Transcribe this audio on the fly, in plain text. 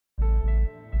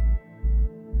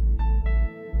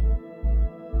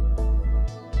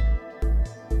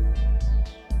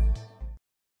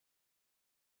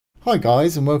Hi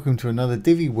guys, and welcome to another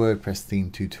Divi WordPress theme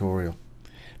tutorial.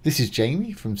 This is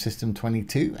Jamie from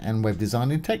System22 and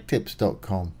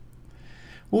webdesignandtechtips.com.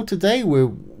 Well, today we're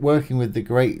working with the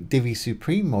great Divi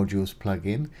Supreme Modules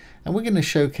plugin, and we're going to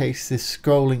showcase this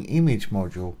scrolling image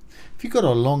module. If you've got a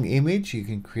long image, you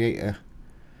can create a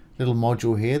little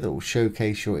module here that will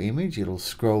showcase your image. It'll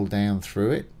scroll down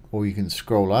through it, or you can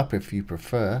scroll up if you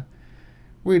prefer.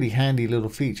 Really handy little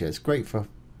feature. It's great for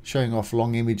showing off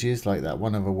long images like that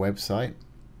one of a website.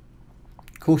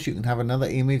 Of course, you can have another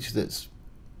image that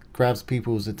grabs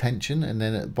people's attention, and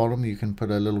then at the bottom you can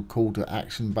put a little call to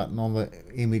action button on the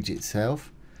image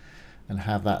itself and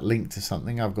have that link to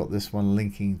something. I've got this one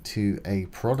linking to a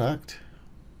product.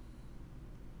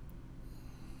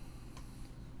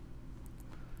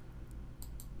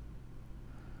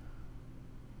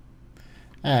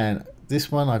 And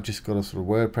this one I've just got a sort of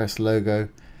WordPress logo,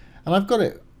 and I've got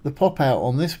it, the pop out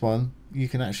on this one, you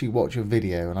can actually watch a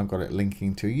video, and I've got it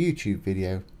linking to a YouTube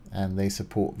video, and they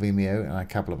support Vimeo and a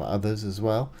couple of others as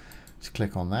well. Just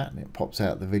click on that and it pops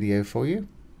out the video for you.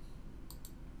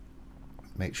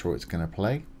 Make sure it's going to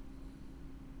play.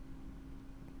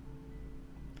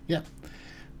 Yep,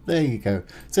 there you go.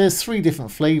 So there's 3 different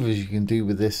flavors you can do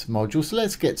with this module, so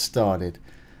let's get started.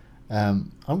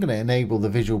 I'm going to enable the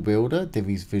Visual Builder,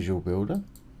 Divi's Visual Builder.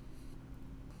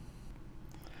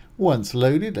 Once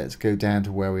loaded, let's go down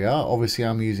to where we are. Obviously,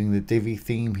 I'm using the Divi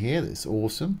theme here. That's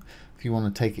awesome. If you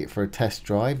want to take it for a test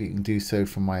drive, you can do so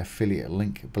from my affiliate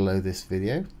link below this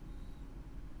video.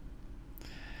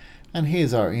 And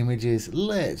here's our images.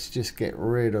 Let's just get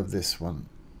rid of this one,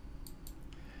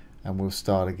 and we'll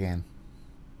start again.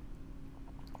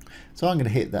 So I'm going to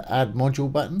hit the Add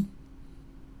Module button,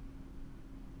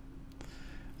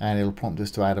 and it'll prompt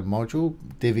us to add a module.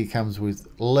 Divi comes with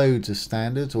loads of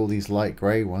standards, all these light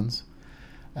grey ones,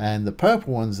 and the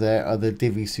purple ones there are the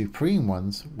Divi Supreme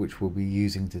ones, which we'll be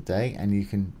using today. And you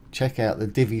can check out the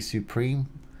Divi Supreme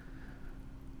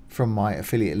from my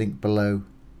affiliate link below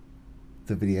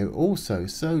the video also.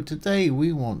 So today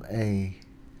we want a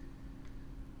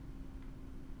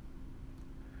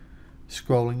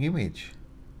scrolling image.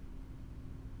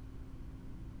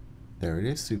 There it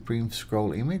is, Supreme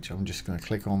Scroll Image. I'm just going to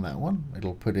click on that one.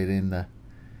 It'll put it in the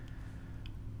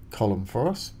column for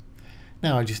us.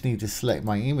 Now I just need to select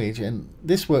my image, and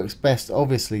this works best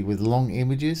obviously with long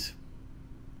images.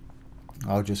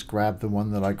 I'll just grab the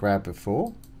one that I grabbed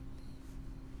before.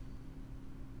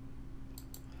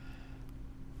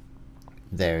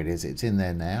 There it is, it's in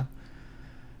there now.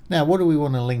 Now, what do we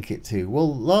want to link it to?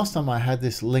 Well, last time I had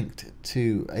this linked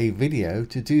to a video.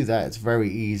 To do that, it's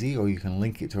very easy, or you can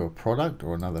link it to a product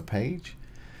or another page.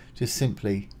 Just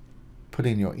simply put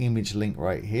in your image link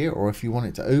right here, or if you want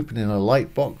it to open in a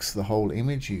Lightbox, the whole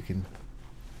image, you can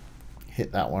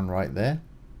hit that one right there.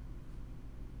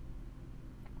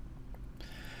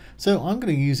 So I'm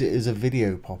going to use it as a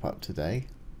video pop-up today.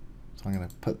 So I'm going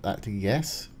to put that to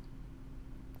yes.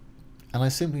 And I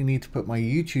simply need to put my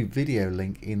YouTube video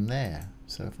link in there.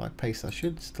 So if I paste, I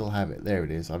should still have it. There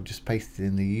it is. I've just pasted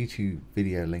in the YouTube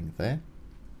video link there.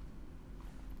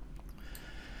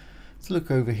 Let's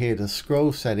look over here to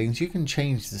scroll settings. You can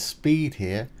change the speed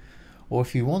here, or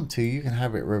if you want to, you can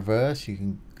have it reverse. You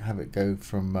can have it go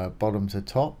from bottom to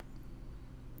top.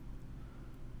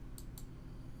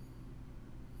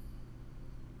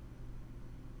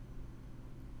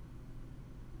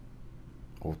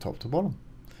 Or top to bottom.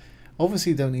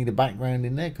 Obviously don't need a background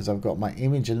in there because I've got my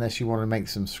image, unless you want to make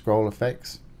some scroll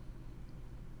effects.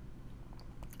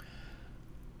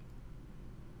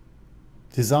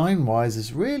 Design wise,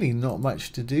 there's really not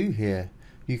much to do here.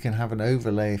 You can have an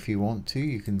overlay if you want to.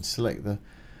 You can select the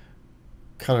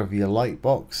color of your light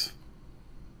box.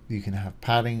 You can have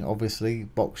padding, obviously,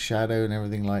 box shadow and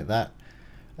everything like that.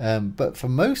 But for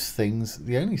most things,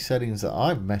 the only settings that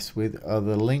I've messed with are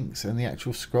the links and the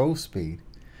actual scroll speed.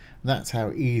 And that's how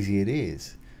easy it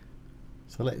is.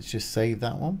 So let's just save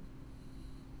that one.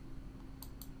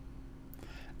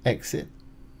 Exit.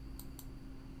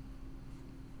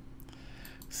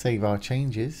 Save our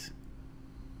changes.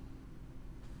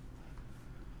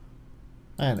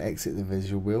 And exit the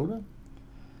Visual Builder.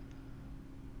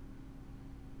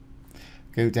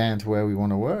 Go down to where we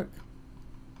want to work.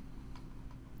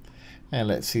 And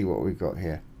let's see what we've got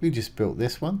here. We just built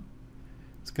this one.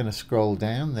 It's going to scroll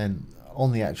down, then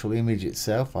on the actual image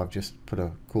itself, I've just put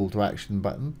a call to action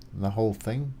button, and the whole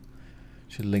thing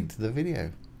should link to the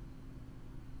video.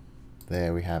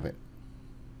 There we have it.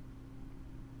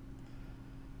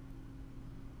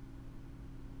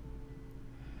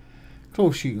 Of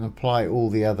course, you can apply all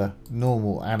the other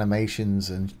normal animations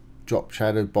and drop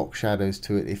shadow, box shadows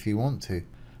to it if you want to.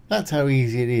 That's how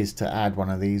easy it is to add one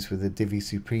of these with the Divi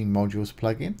Supreme Modules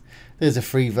plugin. There's a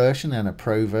free version and a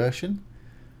pro version.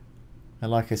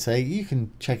 And like I say, you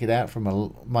can check it out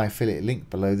from my affiliate link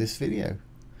below this video.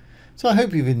 So I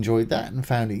hope you've enjoyed that and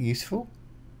found it useful.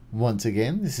 Once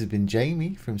again, this has been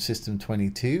Jamie from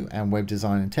System22 and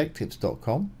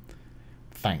webdesignandtechtips.com.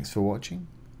 Thanks for watching.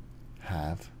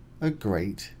 Have a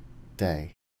great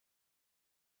day.